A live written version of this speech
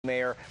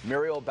Mayor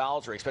Muriel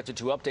Bowser expected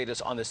to update us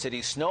on the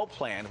city's snow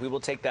plan. We will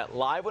take that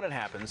live when it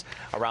happens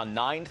around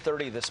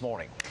 9:30 this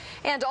morning.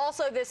 And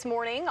also this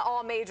morning,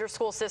 all major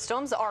school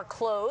systems are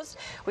closed.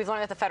 We've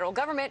learned that the federal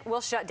government will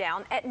shut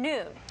down at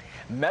noon.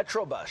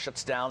 Metrobus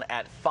shuts down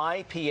at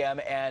 5 p.m.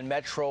 and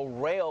Metro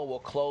Rail will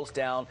close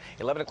down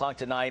 11 o'clock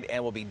tonight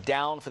and will be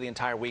down for the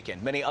entire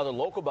weekend. Many other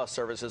local bus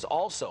services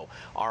also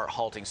are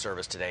halting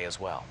service today as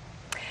well.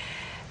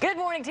 Good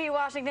morning to you,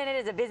 Washington. It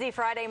is a busy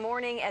Friday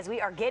morning as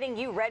we are getting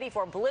you ready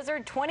for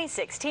Blizzard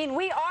 2016.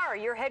 We are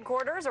your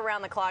headquarters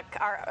around the clock.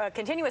 Our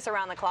continuous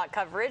around-the-clock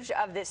coverage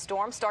of this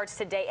storm starts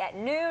today at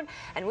noon,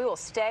 and we will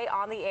stay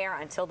on the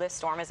air until this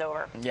storm is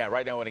over. Yeah,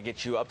 right now I want to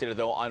get you updated,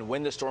 though, on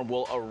when the storm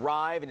will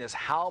arrive and just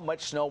how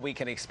much snow we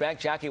can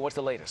expect. Jackie, what's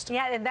the latest?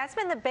 Yeah, and that's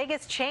been the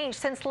biggest change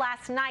since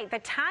last night. The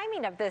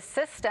timing of this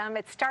system,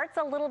 it starts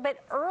a little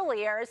bit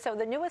earlier. So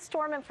the newest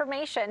storm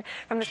information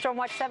from the Storm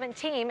Watch 7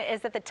 team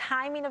is that the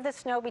timing of the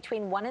snow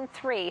between 1 and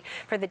 3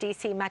 for the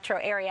D.C. metro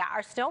area.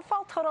 Our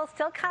snowfall total is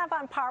still kind of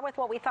on par with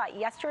what we thought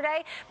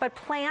yesterday, but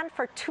planned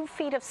for 2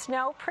 feet of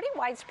snow, pretty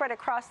widespread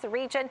across the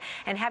region,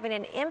 and having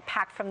an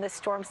impact from this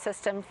storm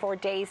system for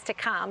days to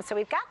come. So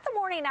we've got the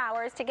morning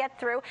hours to get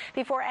through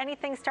before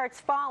anything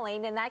starts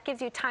falling, and that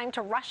gives you time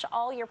to rush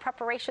all your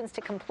preparations to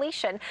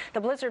completion.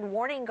 The blizzard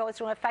warning goes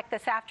into effect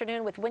this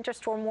afternoon with winter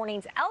storm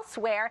warnings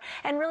elsewhere,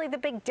 and really the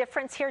big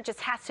difference here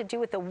just has to do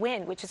with the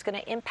wind, which is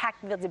going to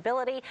impact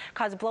visibility,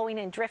 cause blowing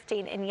and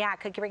drifting, and yeah,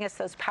 could bring us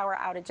those power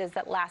outages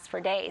that last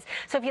for days.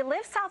 So if you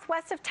live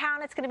southwest of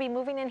town, it's going to be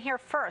moving in here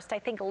first, I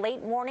think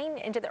late morning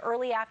into the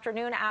early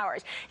afternoon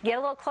hours. Get a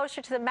little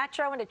closer to the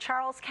metro, into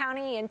Charles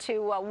County,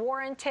 into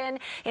Warrenton,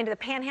 into the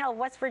Panhandle of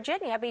West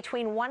Virginia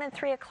between 1 and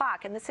 3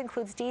 o'clock. And this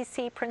includes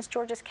D.C., Prince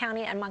George's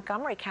County, and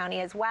Montgomery County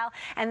as well.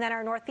 And then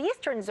our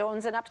northeastern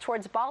zones and up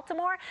towards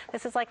Baltimore,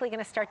 this is likely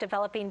going to start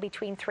developing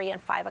between 3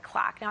 and 5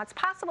 o'clock. Now, it's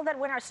possible that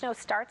when our snow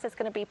starts, it's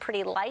going to be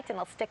pretty light and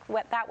it'll stick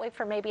wet that way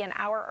for maybe an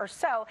hour or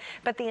so.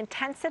 But the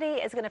intensity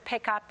is going to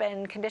pick up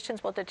and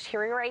conditions will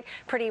deteriorate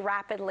pretty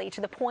rapidly to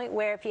the point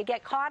where if you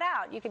get caught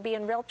out, you could be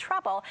in real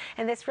trouble.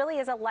 And this really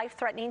is a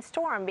life-threatening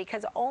storm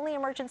because only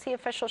emergency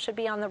officials should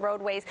be on the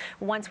roadways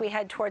once we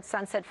head towards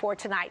sunset for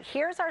tonight.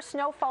 Here's our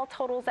snowfall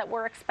totals that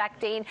we're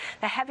expecting.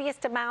 The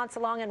heaviest amounts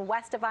along and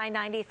west of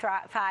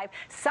I-95.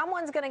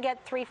 Someone's going to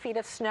get 3 feet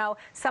of snow.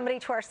 Somebody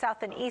to our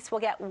south and east will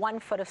get 1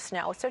 foot of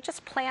snow. So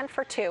just plan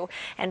for 2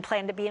 and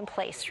plan to be in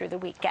place through the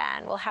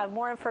weekend. We'll have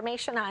more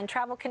information on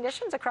travel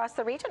conditions across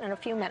the region in a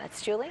few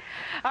minutes. Julie?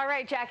 All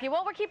right, Jackie.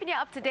 Well, we're keeping you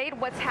up to date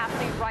what's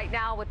happening right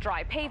now with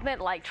dry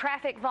pavement, like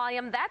traffic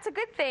volume. That's a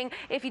good thing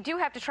if you do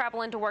have to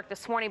travel into work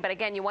this morning. But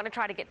again, you want to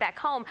try to get back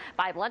home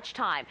by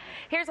lunchtime.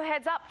 Here's a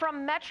heads up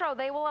from Metro.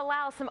 They will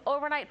allow some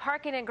overnight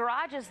parking in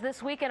garages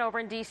this weekend over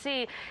in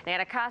D.C.,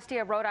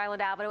 Anacostia, Rhode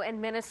Island Avenue,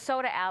 and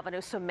Minnesota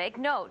Avenue. So make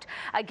note.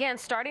 Again,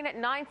 starting at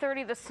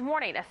 9:30 this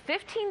morning, a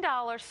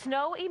 $15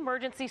 snow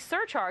emergency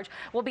surcharge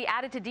will be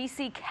added to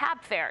D.C.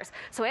 cab fares.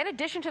 So in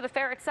addition to the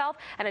fare itself,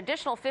 an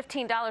additional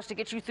 $15 to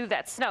get you through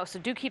that snow. So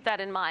do keep that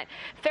in mind.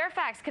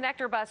 Fairfax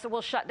Connector Bus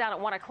will shut down at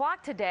 1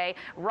 o'clock today.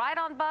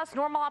 Ride-on bus,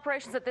 normal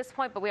operations at this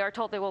point, but we are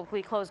told they will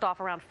be closed off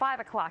around 5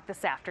 o'clock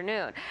this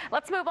afternoon.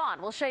 Let's move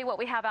on. We'll show you what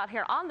we have out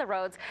here on the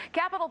roads.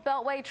 Capitol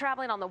Beltway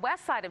traveling on the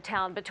west side of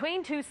town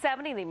between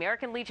 270 and the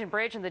American Legion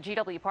Bridge and the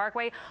GW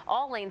Parkway.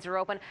 All lanes are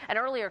open. An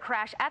earlier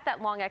crash at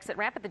that long exit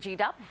ramp at the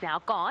GW, now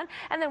gone.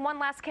 And then one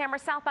last camera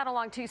southbound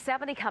along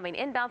 270 coming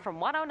inbound from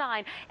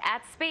 109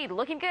 at speed.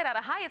 Looking good out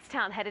of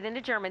Hyattstown headed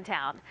into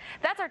Germantown.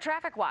 That's our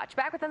traffic watch.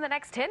 Back within the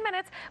next 10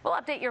 minutes, we'll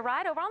update your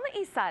ride over on the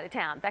east side of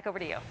town. Back over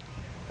to you.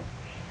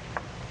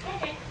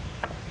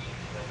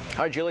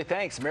 All right, Julie,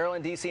 thanks.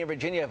 Maryland, D.C., and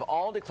Virginia have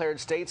all declared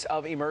states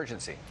of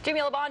emergency. Jimmy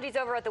Labondi's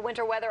over at the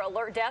Winter Weather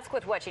Alert Desk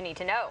with what you need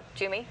to know.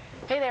 Jimmy?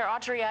 Hey there,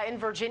 Audrey. In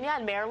Virginia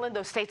and Maryland,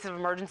 those states of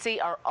emergency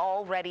are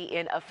already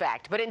in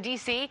effect. But in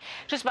D.C.,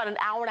 just about an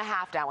hour and a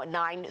half now at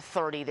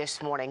 9:30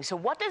 this morning. So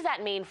what does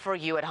that mean for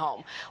you at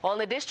home? Well, in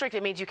the district,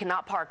 it means you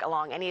cannot park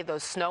along any of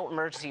those snow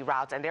emergency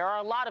routes, and there are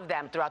a lot of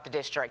them throughout the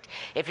district.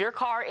 If your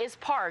car is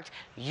parked,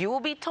 you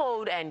will be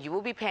towed, and you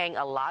will be paying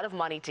a lot of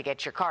money to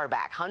get your car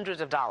back,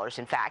 hundreds of dollars,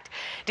 in fact.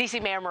 D.C.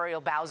 Mayor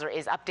Muriel Bowser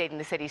is updating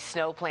the city's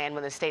snow plan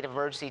when the state of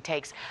emergency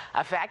takes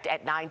effect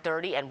at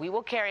 9:30, and we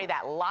will carry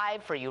that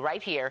live for you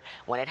right here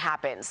when it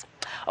happens.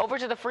 Over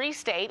to the Free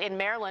State in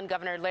Maryland,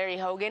 Governor Larry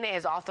Hogan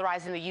is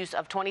authorizing the use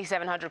of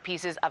 2,700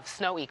 pieces of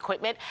snow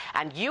equipment,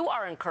 and you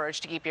are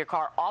encouraged to keep your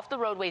car off the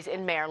roadways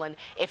in Maryland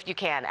if you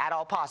can, at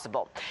all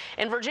possible.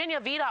 In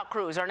Virginia, VDOT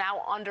crews are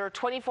now under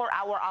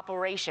 24-hour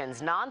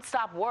operations,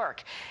 nonstop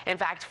work. In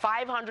fact,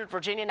 500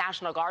 Virginia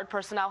National Guard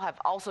personnel have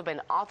also been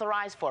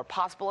authorized for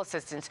possible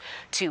assistance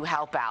to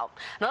help out.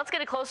 Now let's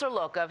get a closer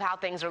look of how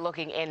things are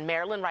looking in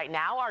Maryland right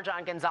now. Our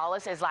John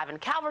Gonzalez is live in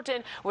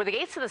Calverton, where the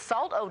gates to the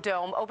Salt O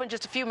Dome opened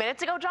just a few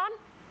minutes ago. John?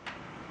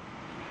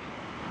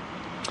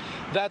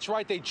 That's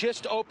right. They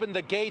just opened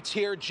the gates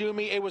here,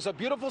 Jumi. It was a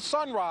beautiful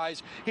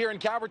sunrise here in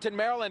Calverton,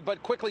 Maryland,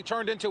 but quickly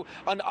turned into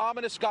an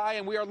ominous sky,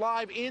 and we are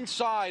live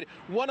inside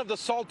one of the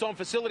Salt Dome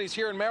facilities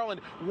here in Maryland,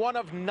 one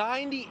of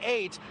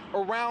 98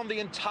 around the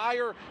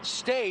entire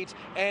state,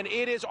 and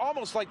it is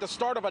almost like the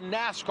start of a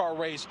NASCAR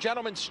race.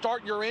 Gentlemen,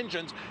 start your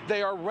engines.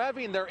 They are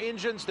revving their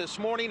engines this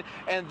morning,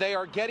 and they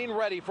are getting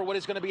ready for what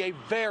is going to be a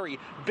very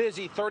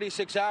busy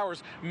 36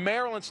 hours.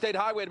 Maryland State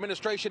Highway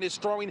Administration is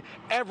throwing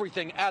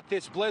everything at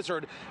this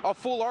blizzard. A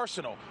full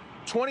arsenal.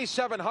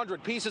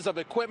 2,700 pieces of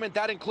equipment.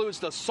 That includes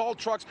the salt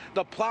trucks,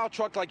 the plow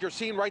truck like you're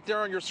seeing right there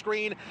on your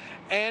screen,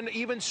 and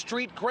even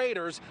street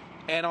graders.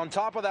 And on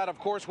top of that, of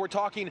course, we're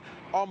talking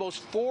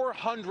almost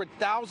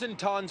 400,000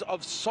 tons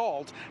of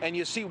salt. And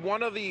you see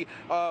one of the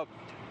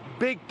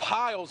big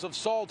piles of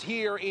salt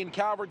here in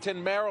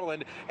Calverton,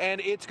 Maryland,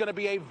 and it's going to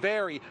be a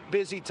very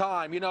busy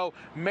time. You know,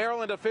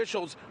 Maryland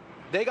officials,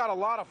 they got a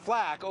lot of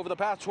flack over the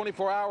past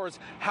 24 hours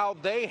how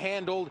they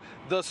handled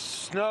the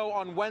snow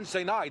on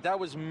Wednesday night. That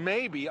was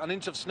maybe an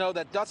inch of snow,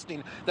 that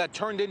dusting that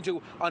turned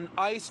into an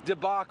ice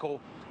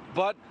debacle.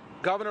 But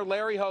Governor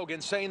Larry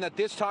Hogan saying that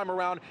this time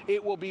around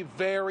it will be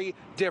very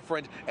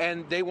different,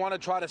 and they want to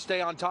try to stay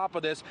on top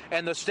of this.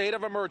 And the state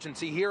of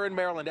emergency here in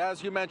Maryland,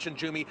 as you mentioned,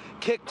 Jumi,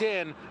 kicked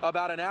in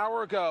about an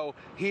hour ago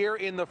here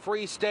in the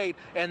Free State,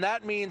 and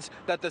that means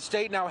that the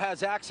state now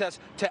has access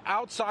to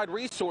outside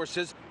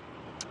resources.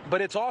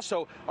 But it's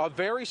also a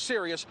very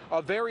serious,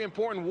 a very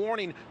important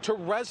warning to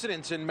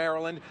residents in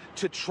Maryland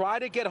to try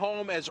to get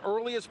home as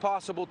early as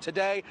possible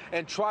today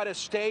and try to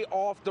stay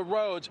off the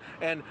roads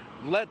and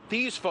let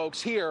these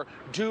folks here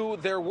do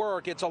their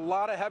work. It's a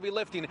lot of heavy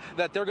lifting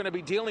that they're going to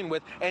be dealing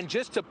with. And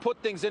just to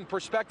put things in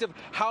perspective,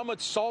 how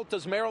much salt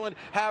does Maryland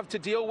have to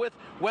deal with?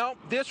 Well,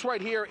 this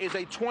right here is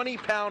a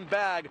 20-pound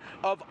bag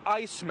of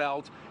ice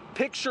melt.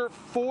 Picture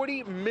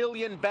 40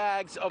 million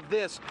bags of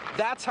this.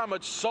 That's how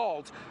much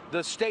salt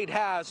the state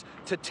has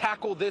to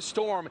tackle this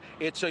storm.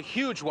 It's a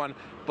huge one,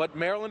 but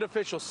Maryland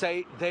officials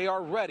say they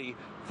are ready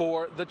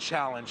for the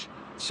challenge.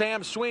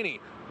 Sam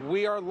Sweeney,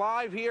 we are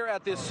live here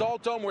at this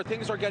Salt Dome where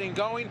things are getting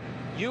going.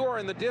 You are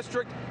in the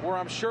district where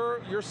I'm sure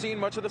you're seeing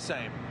much of the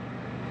same.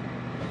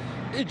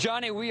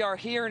 Johnny, we are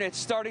here and it's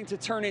starting to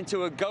turn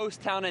into a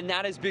ghost town, and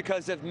that is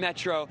because of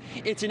Metro.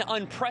 It's an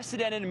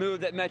unprecedented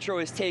move that Metro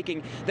is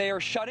taking. They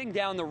are shutting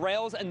down the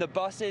rails and the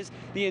buses,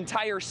 the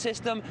entire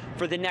system,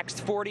 for the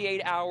next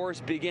 48 hours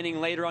beginning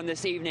later on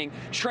this evening.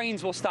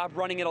 Trains will stop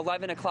running at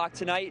 11 o'clock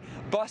tonight.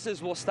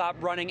 Buses will stop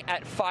running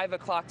at 5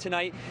 o'clock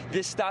tonight.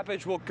 This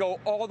stoppage will go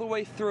all the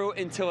way through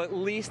until at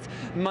least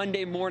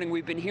Monday morning.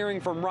 We've been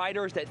hearing from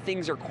riders that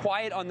things are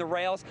quiet on the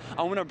rails.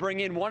 I want to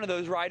bring in one of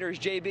those riders.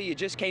 JB, you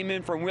just came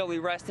in from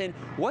Willie Reston.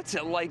 What's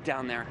it like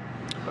down there?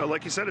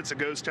 Like you said, it's a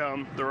ghost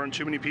town. There aren't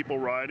too many people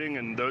riding,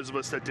 and those of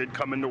us that did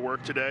come into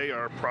work today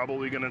are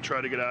probably going to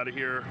try to get out of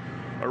here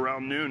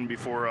around noon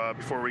before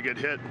we get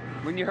hit.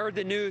 When you heard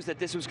the news that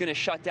this was going to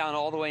shut down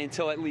all the way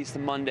until at least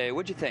Monday,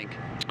 what'd you think?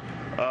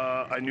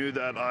 I knew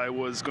that I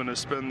was going to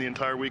spend the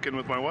entire weekend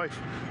with my wife.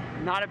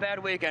 Not a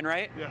bad weekend,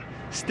 right? Yeah.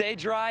 Stay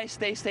dry,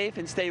 stay safe,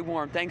 and stay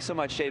warm. Thanks so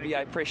much, JB. I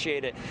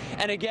appreciate it.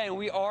 And again,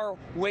 we are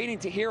waiting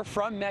to hear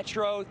from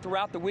Metro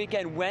throughout the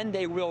weekend when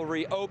they will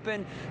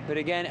reopen. But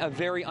again, a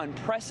very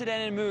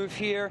unprecedented move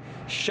here.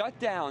 Shut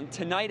down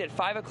tonight at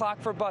 5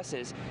 o'clock for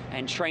buses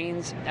and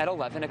trains at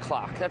 11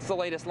 o'clock. That's the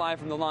latest live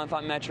from the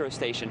L'Enfant Metro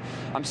station.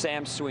 I'm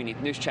Sam Sweeney,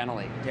 News Channel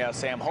 8. Yeah,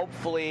 Sam,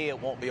 hopefully it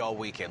won't be all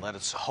weekend. Let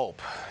us hope.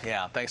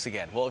 Yeah, thanks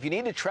again. Well, if you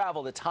need to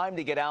travel, the time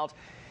to get out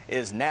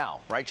is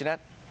now. Right,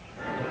 Jeanette?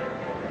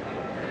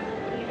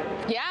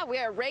 Yeah, we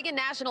are at Reagan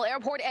National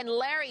Airport, and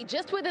Larry,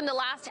 just within the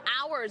last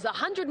hours,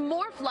 100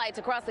 more flights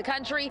across the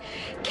country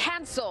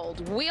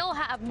canceled. We'll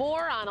have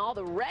more on all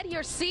the red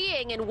you're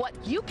seeing and what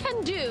you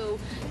can do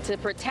to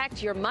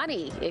protect your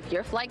money if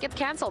your flight gets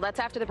canceled. That's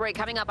after the break,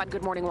 coming up on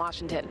Good Morning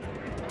Washington.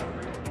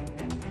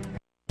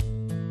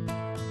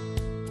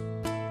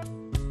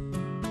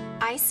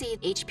 I see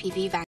HPV vaccine.